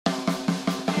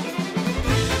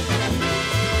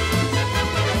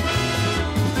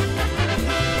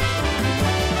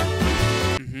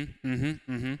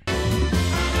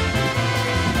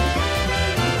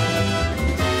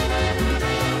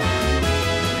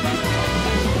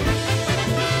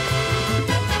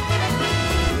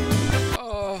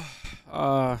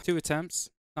2 attempts.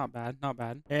 Not bad, not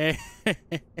bad. Hey.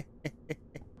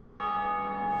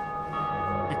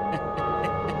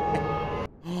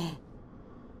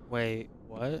 Wait,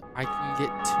 what? I can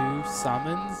get 2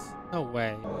 summons? No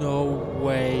way. No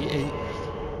way.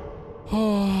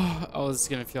 Oh, this is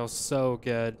gonna feel so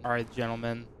good. All right,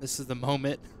 gentlemen, this is the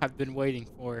moment I've been waiting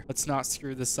for. Let's not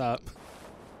screw this up.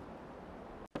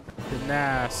 The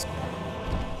Nask.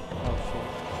 Oh,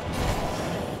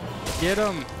 shit. Get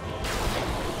him.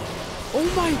 Oh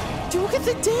my, dude, look at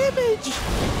the damage.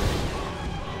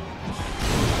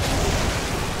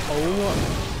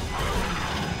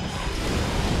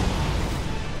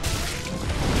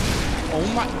 Oh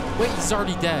my, wait, he's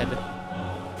already dead.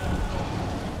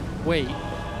 Wait,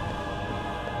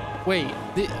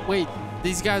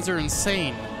 these guys are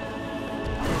insane.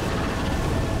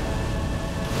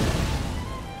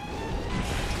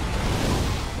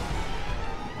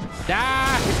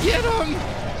 Ah, get him!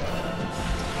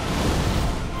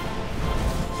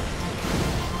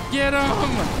 Get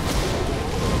him!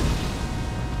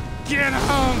 Get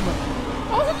him!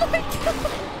 Oh my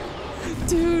god!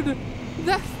 Dude,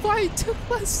 that fight took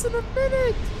less than a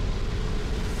minute!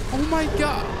 Oh my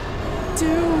god!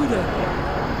 Dude!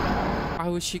 I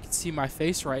wish you could see my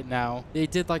face right now. They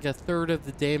did like 1/3 of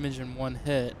the damage in 1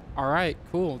 hit. Alright,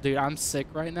 cool. Dude, I'm sick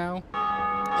right now.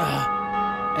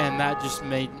 And that just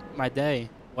made my day.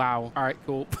 Wow. Alright,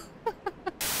 cool.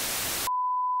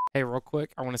 Hey, real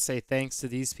quick, I want to say thanks to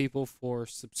these people for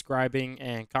subscribing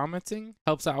and commenting.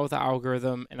 Helps out with the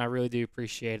algorithm, and I really do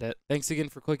appreciate it. Thanks again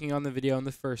for clicking on the video in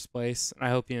the first place, and I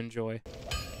hope you enjoy.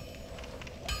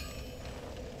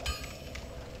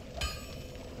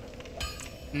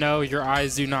 No, your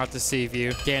eyes do not deceive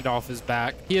you. Gandalf is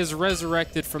back. He is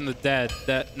resurrected from the dead.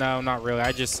 No, not really.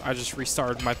 I just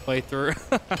restarted my playthrough.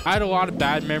 I had a lot of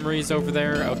bad memories over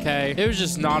there, okay? It was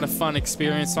just not a fun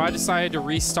experience, so I decided to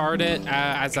restart it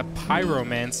as a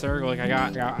pyromancer. Like, I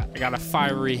got a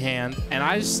fiery hand, and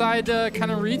I decided to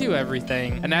kind of redo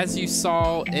everything. And as you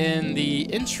saw in the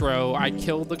intro, I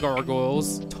killed the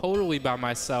gargoyles totally by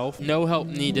myself. No help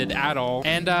needed at all.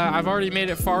 And I've already made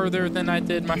it farther than I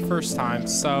did my first time.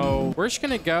 So we're just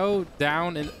gonna go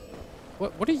down and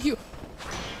what are you?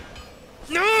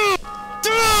 No!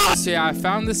 So yeah, I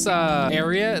found this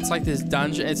area. It's like this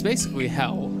dungeon. It's basically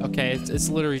hell. Okay, it's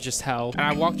literally just hell. And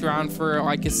I walked around for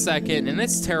like a second, and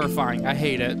it's terrifying. I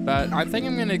hate it, but I think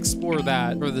I'm gonna explore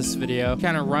that for this video.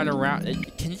 Kind of run around.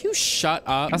 Can you shut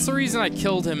up? That's the reason I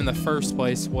killed him in the first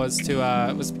place, was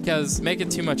because making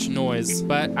too much noise.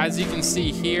 But as you can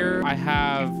see here, I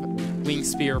have Wing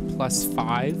Spear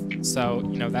 +5, so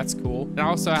you know that's cool. And I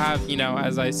also have, you know,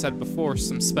 as I said before,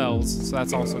 some spells, so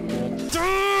that's also cool.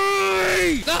 Ah!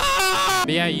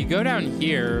 But yeah, you go down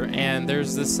here and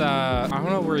there's this I don't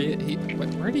know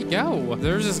where'd he go?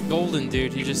 There's this golden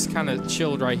dude. He just kind of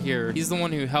chilled right here. He's the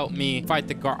one who helped me fight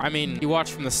he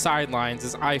watched from the sidelines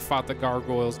as I fought the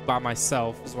gargoyles by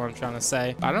myself, is what I'm trying to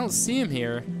say. I don't see him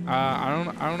here.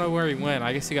 I don't know where he went.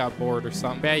 I guess he got bored or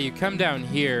something. But yeah, you come down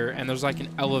here and there's like an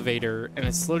elevator, and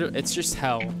it's just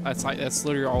hell. That's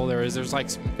literally all there is. There's like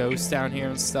some ghosts down here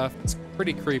and stuff. It's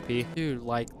pretty creepy. Dude,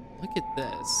 like, look at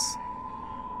this.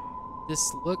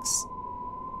 This looks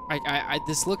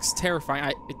this looks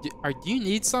terrifying. Do you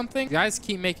need something? The guys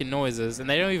keep making noises and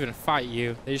they don't even fight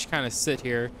you. They just kind of sit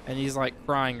here, and he's like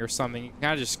crying or something. You can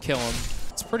kind of just kill him.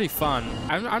 It's pretty fun.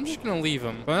 I'm just gonna leave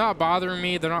them. They're not bothering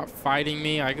me. They're not fighting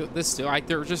me.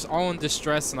 They're just all in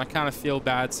distress, and I kind of feel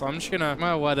bad. So I'm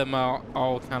gonna let them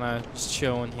all kind of just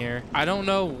chill in here. I don't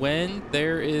know when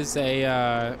there is a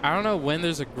I don't know when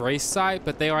there's a grace site,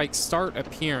 but they like start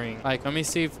appearing. Like, let me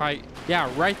see if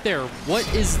yeah, right there. What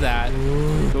is that?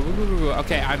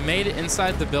 Okay, I made it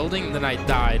inside the building, and then I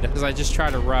died because I just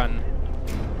tried to run.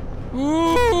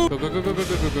 Ooh. Go, go, go, go, go,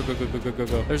 go, go, go, go, go, go, go,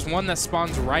 go. There's one that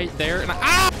spawns right there, and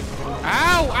ow!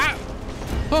 Ow!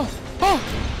 Go!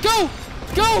 Go!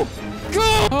 Go!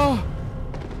 Oh!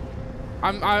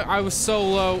 I was so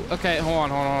low. Okay,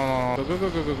 hold on. Go, go, go,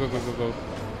 go, go, go, go, go, go.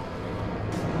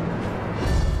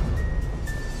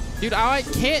 Dude, I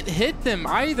can't hit them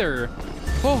either.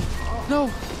 Oh,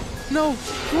 no.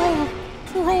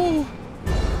 Bro.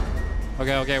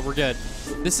 Okay, we're good.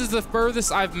 This is the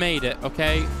furthest I've made it,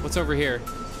 okay? What's over here?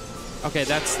 Okay,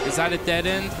 is that a dead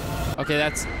end? Okay,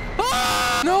 that's...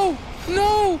 Ah!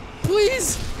 No,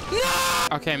 please, no!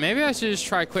 Okay, maybe I should just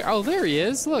try quick. Oh, there he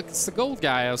is. Look, it's the gold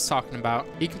guy I was talking about.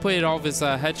 He completed all of his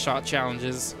headshot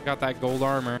challenges. Got that gold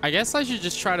armor. I guess I should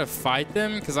just try to fight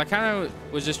them, because I kind of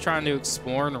was just trying to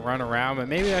explore and run around, but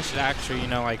maybe I should actually, you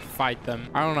know, like, fight them.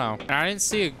 I don't know. And I didn't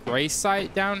see a grace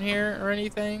site down here or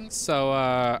anything,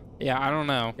 so, Yeah, I don't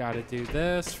know. Gotta do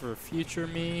this for future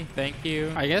me. Thank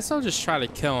you. I guess I'll just try to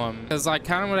kill him. Because like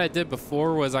kind of what I did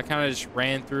before was I kind of just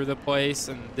ran through the place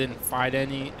and didn't fight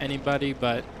anybody.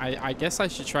 But I guess I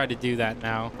should try to do that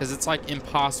now. Because it's like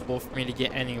impossible for me to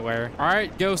get anywhere. All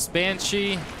right, Ghost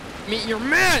Banshee. Meet your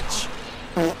match.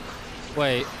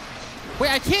 Wait,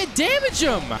 I can't damage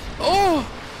him. Oh,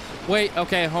 wait,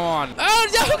 okay, hold on. Oh,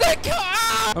 no,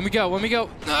 let me go.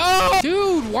 Oh,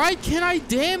 dude, why can't I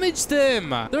damage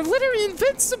them? They're literally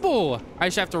invincible. I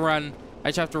just have to run.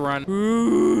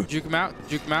 Juke him out.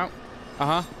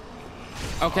 Uh-huh.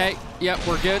 Okay, yep,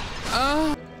 we're good.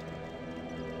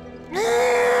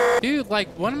 Dude, like,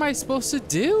 what am I supposed to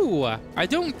do? I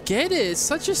don't get it. It's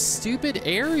such a stupid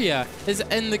area.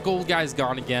 And the gold guy's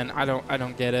gone again. I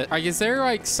don't get it. Like, is there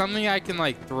like something I can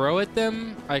like throw at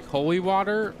them? Like holy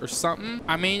water or something?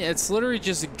 I mean, it's literally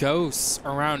just ghosts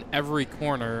around every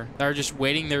corner that are just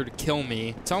waiting there to kill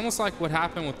me. It's almost like what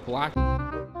happened with Black.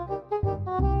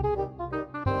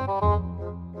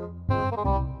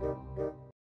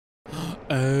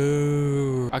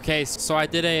 Oh, okay, so I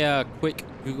did a quick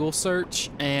Google search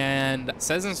and it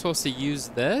says I'm supposed to use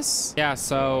this. Yeah,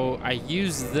 so I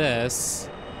use this.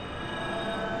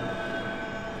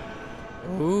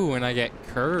 Ooh, and I get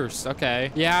cursed.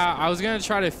 Okay. Yeah, I was gonna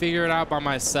try to figure it out by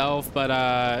myself, but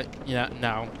you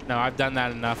know, no, I've done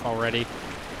that enough already.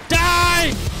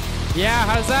 Die! Yeah,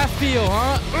 how's that feel,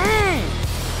 huh?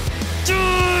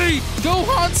 Die! Go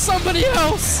hunt somebody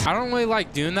else! I don't really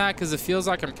like doing that because it feels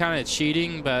like I'm kind of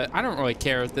cheating, but I don't really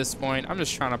care at this point. I'm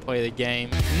just trying to play the game.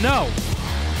 No!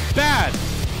 Bad!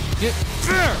 Get...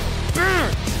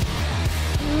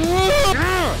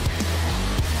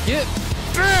 Get...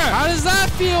 How does that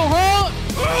feel, huh?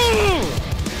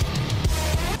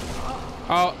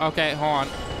 Oh, okay, hold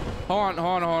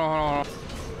on.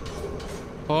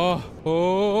 Oh.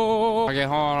 Okay,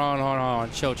 hold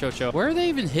on. Chill. Where are they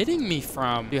even hitting me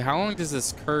from? Dude, how long does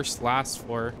this curse last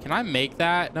for? Can I make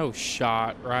that? No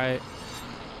shot, right?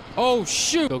 Oh,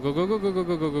 shoot. Go. Go,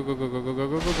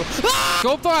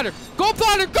 Potter. Go.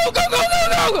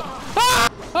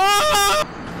 Ah!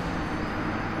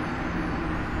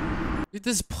 Dude,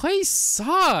 this place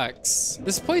sucks.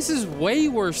 This place is way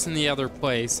worse than the other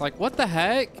place. Like, what the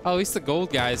heck? Oh, at least the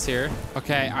gold guy's here.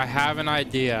 Okay, I have an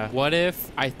idea. What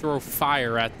if I throw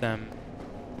fire at them?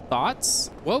 Thoughts?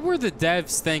 What were the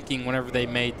devs thinking whenever they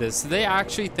made this? Did they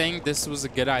actually think this was a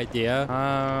good idea?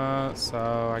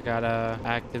 So I gotta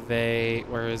activate.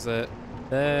 Where is it?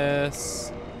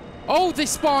 This. Oh, they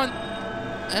spawned.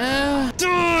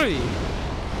 Die!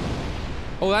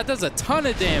 Oh, that does a ton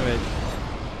of damage.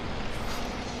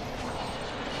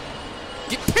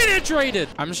 Get penetrated!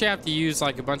 I'm just gonna have to use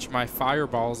like a bunch of my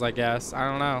fireballs, I guess. I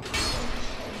don't know.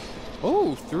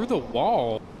 Oh, through the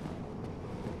wall.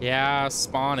 Yeah,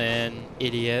 spawn in,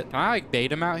 idiot. Can I like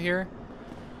bait him out here?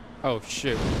 Oh,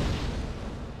 shoot.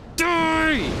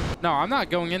 Die! No, I'm not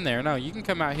going in there. No, you can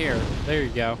come out here. There you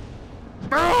go.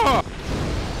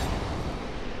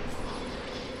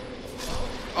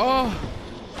 Oh,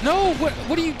 no,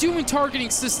 what are you doing, targeting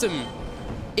system?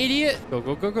 Idiot. Go.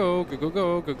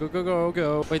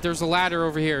 Wait, there's a ladder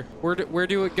over here. Where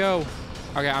do it go?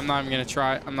 Okay, I'm not even gonna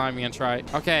try.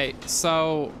 Okay,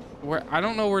 so I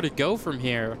don't know where to go from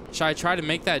here. Should I try to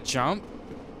make that jump?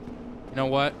 You know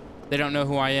what? They don't know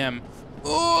who I am.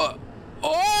 Oh!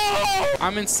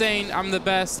 I'm insane. I'm the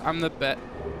best.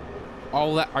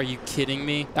 All that? Are you kidding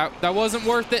me? That wasn't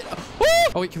worth it.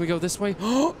 Oh wait, can we go this way?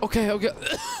 Okay.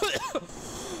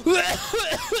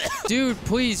 Dude,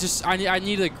 please, just I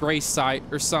need a grace site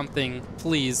or something,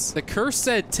 please. The curse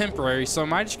said temporary, so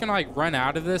am I just gonna like run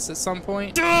out of this at some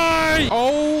point? Die!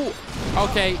 Oh,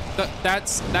 okay,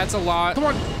 that's a lot. Come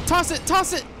on, toss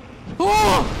it.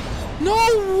 Oh, no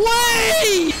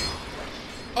way!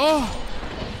 Oh,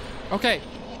 okay.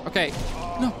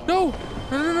 No.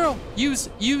 Use.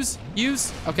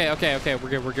 Okay,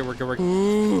 we're good.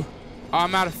 Ooh.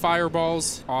 I'm out of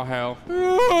fireballs. Oh, hell.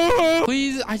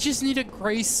 Please, I just need a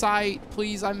grace site.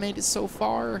 Please, I made it so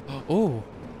far. Oh.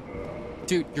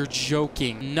 Dude, you're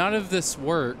joking. None of this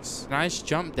works. Can I just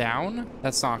jump down?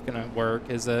 That's not gonna work,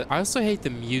 is it? I also hate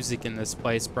the music in this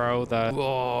place, bro.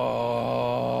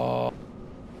 Whoa.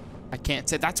 I can't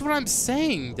say. That's what I'm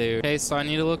saying, dude. Okay, so I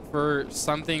need to look for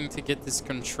something to get this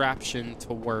contraption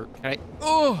to work. Okay.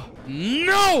 Oh,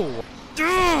 no.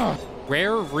 Ugh.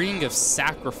 Rare ring of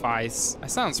sacrifice.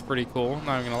 That sounds pretty cool. I'm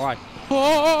not even gonna lie.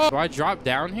 Oh! Do I drop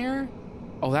down here?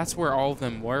 Oh, that's where all of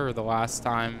them were the last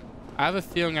time. I have a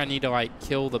feeling I need to like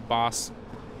kill the boss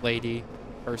lady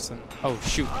person. Oh,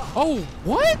 shoot. Oh,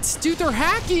 what? Dude, they're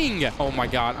hacking. Oh my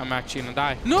God, I'm actually gonna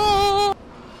die. No!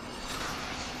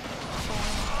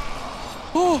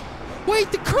 Oh!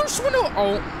 wait, the curse went away.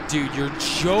 Oh, dude, you're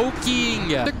joking.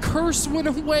 The curse went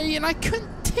away and I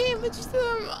couldn't damage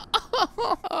them.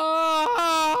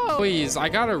 Please, I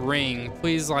got a ring.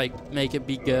 Please, like, make it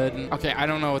be good. Okay, I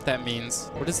don't know what that means.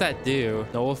 What does that do?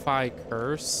 Nullify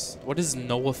curse? What does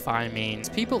nullify mean?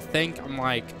 People think I'm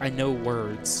like, I know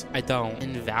words. I don't.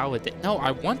 Invalidate. No,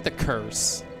 I want the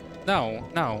curse. No,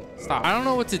 stop. I don't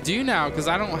know what to do now because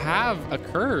I don't have a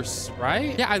curse,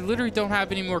 right? Yeah, I literally don't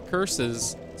have any more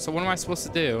curses. So what am I supposed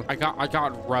to do? I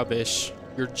got rubbish.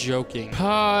 You're joking.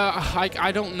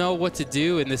 I don't know what to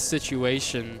do in this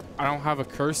situation. I don't have a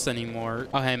curse anymore.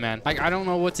 Oh, hey, man. Like, I don't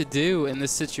know what to do in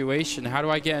this situation. How do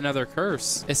I get another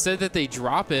curse? It said that they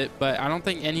drop it, but I don't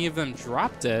think any of them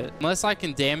dropped it. Unless I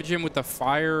can damage him with the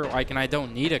fire, like, and I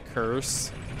don't need a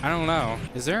curse. I don't know.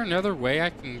 Is there another way I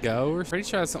can go? I'm pretty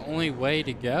sure that's the only way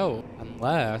to go.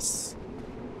 Unless...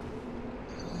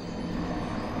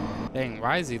 Dang,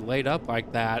 why is he laid up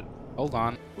like that? Hold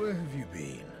on. Where have you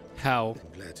been? Hell.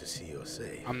 I'm glad to see you're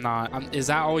safe. I'm not. Is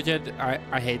that all you did?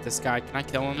 I hate this guy. Can I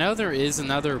kill him? I know there is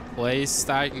another place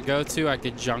that I can go to, like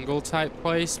a jungle type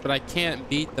place, but I can't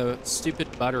beat the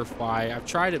stupid butterfly. I've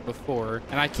tried it before,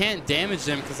 and I can't damage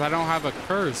them because I don't have a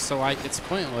curse, so like it's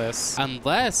pointless.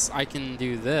 Unless I can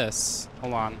do this.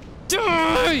 Hold on.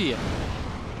 Die!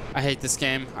 I hate this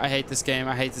game. I hate this game.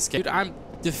 I hate this game. Dude, I'm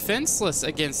defenseless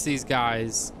against these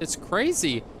guys. It's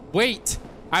crazy. Wait,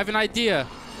 I have an idea.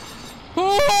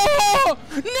 Oh,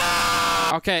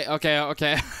 no! Okay.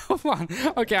 Hold on.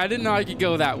 Okay, I didn't know I could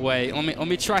go that way. Let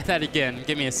me try that again.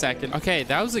 Give me a second. Okay,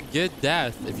 that was a good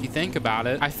death if you think about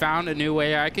it. I found a new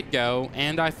way I could go,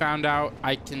 and I found out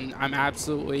I'm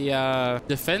absolutely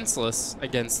defenseless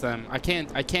against them. I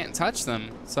can't touch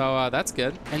them. So that's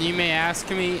good. And you may ask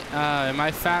me, am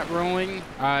I fat rolling?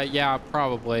 Yeah,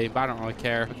 probably, but I don't really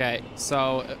care. Okay,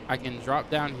 so I can drop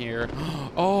down here.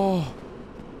 Oh,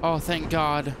 thank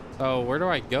God. So where do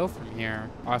I go from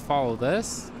here? I follow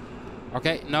this?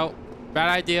 Okay, no. Bad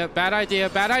idea.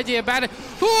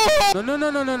 Oh!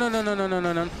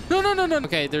 No.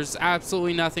 Okay, there's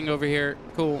absolutely nothing over here.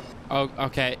 Cool. Oh,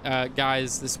 okay.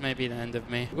 Guys, this may be the end of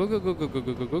me. Go.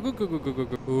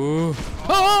 Ooh.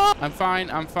 Oh! I'm fine.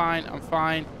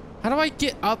 How do I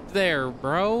get up there,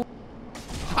 bro?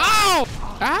 Ow!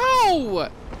 Ow!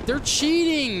 They're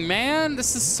cheating, man.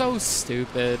 This is so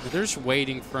stupid. They're just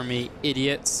waiting for me,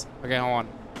 idiots. Okay, hold on.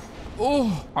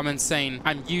 Oh, I'm insane.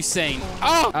 I'm Usain.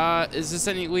 Oh! Is this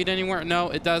any lead anywhere?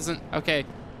 No, it doesn't. Okay.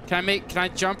 Can I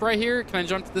jump right here? Can I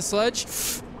jump to the sledge?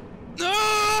 No!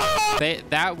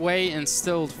 That way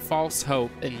instilled false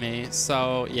hope in me.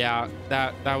 So, yeah,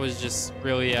 that was just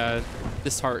really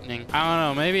disheartening. I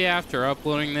don't know. Maybe after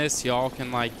uploading this, y'all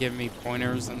can like give me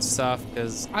pointers and stuff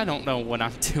because I don't know what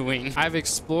I'm doing. I've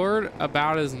explored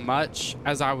about as much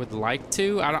as I would like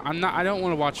to. I don't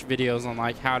want to watch videos on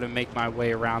like how to make my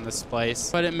way around this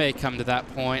place, but it may come to that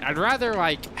point. I'd rather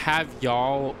like have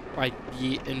y'all like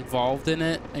be involved in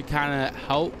it and kind of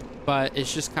help. But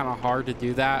it's just kind of hard to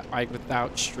do that like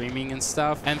without streaming and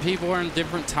stuff, and people are in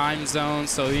different time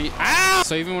zones, so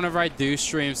even whenever I do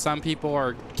stream, some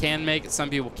people can make it,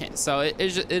 some people can't, so it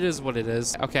is what it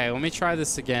is. Okay, let me try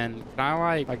this again. Can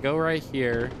I go right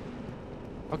here?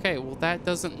 Okay, well that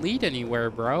doesn't lead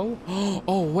anywhere, bro.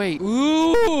 Oh wait.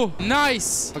 Ooh,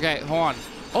 nice. Okay, hold on.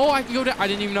 Oh, I can go down. I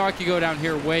didn't even know I could go down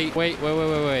here. Wait,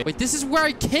 this is where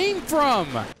I came from.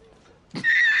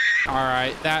 All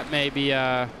right, that may be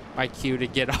my cue to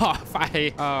get off.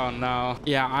 Oh no.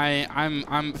 Yeah,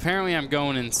 I'm apparently I'm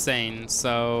going insane.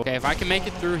 So okay, if I can make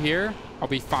it through here, I'll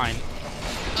be fine.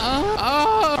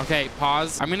 Okay,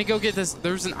 pause. I'm gonna go get this.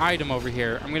 There's an item over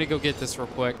here. I'm gonna go get this real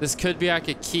quick. This could be like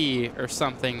a key or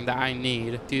something that I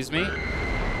need. Excuse me.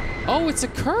 Oh, it's a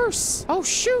curse. Oh,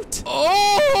 shoot.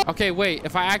 Oh! Okay, wait.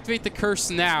 If I activate the curse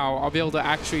now, I'll be able to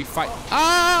actually fight.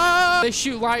 Ah! They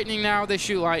shoot lightning now. They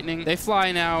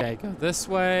fly now. Okay, go this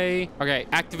way. Okay,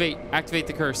 activate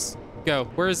the curse. Go.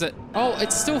 Where is it? Oh,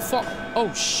 it's still fall.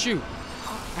 Oh, shoot.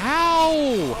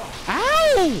 Ow!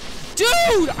 Ow!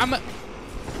 Dude!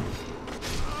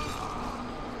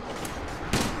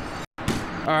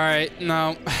 All right,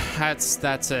 no.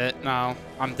 That's it. No,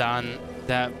 I'm done.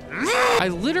 I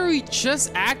literally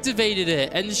just activated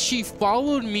it and she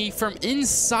followed me from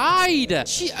inside.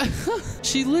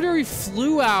 She literally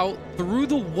flew out through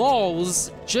the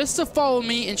walls just to follow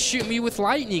me and shoot me with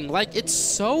lightning. Like, it's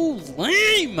so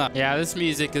lame. Yeah, this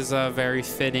music is very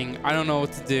fitting. I don't know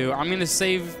what to do. I'm gonna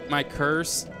save my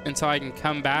curse until I can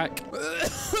come back.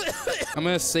 I'm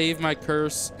gonna save my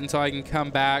curse until I can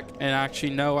come back and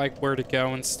actually know like where to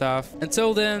go and stuff.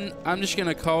 Until then, I'm just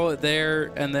gonna call it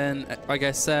there, and then like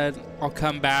I said, I'll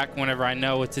come back whenever I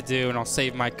know what to do, and I'll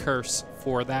save my curse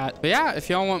for that. But yeah, if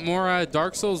y'all want more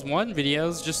Dark Souls 1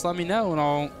 videos, just let me know,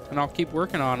 and I'll keep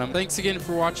working on them. Thanks again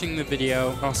for watching the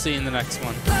video. I'll see you in the next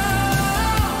one.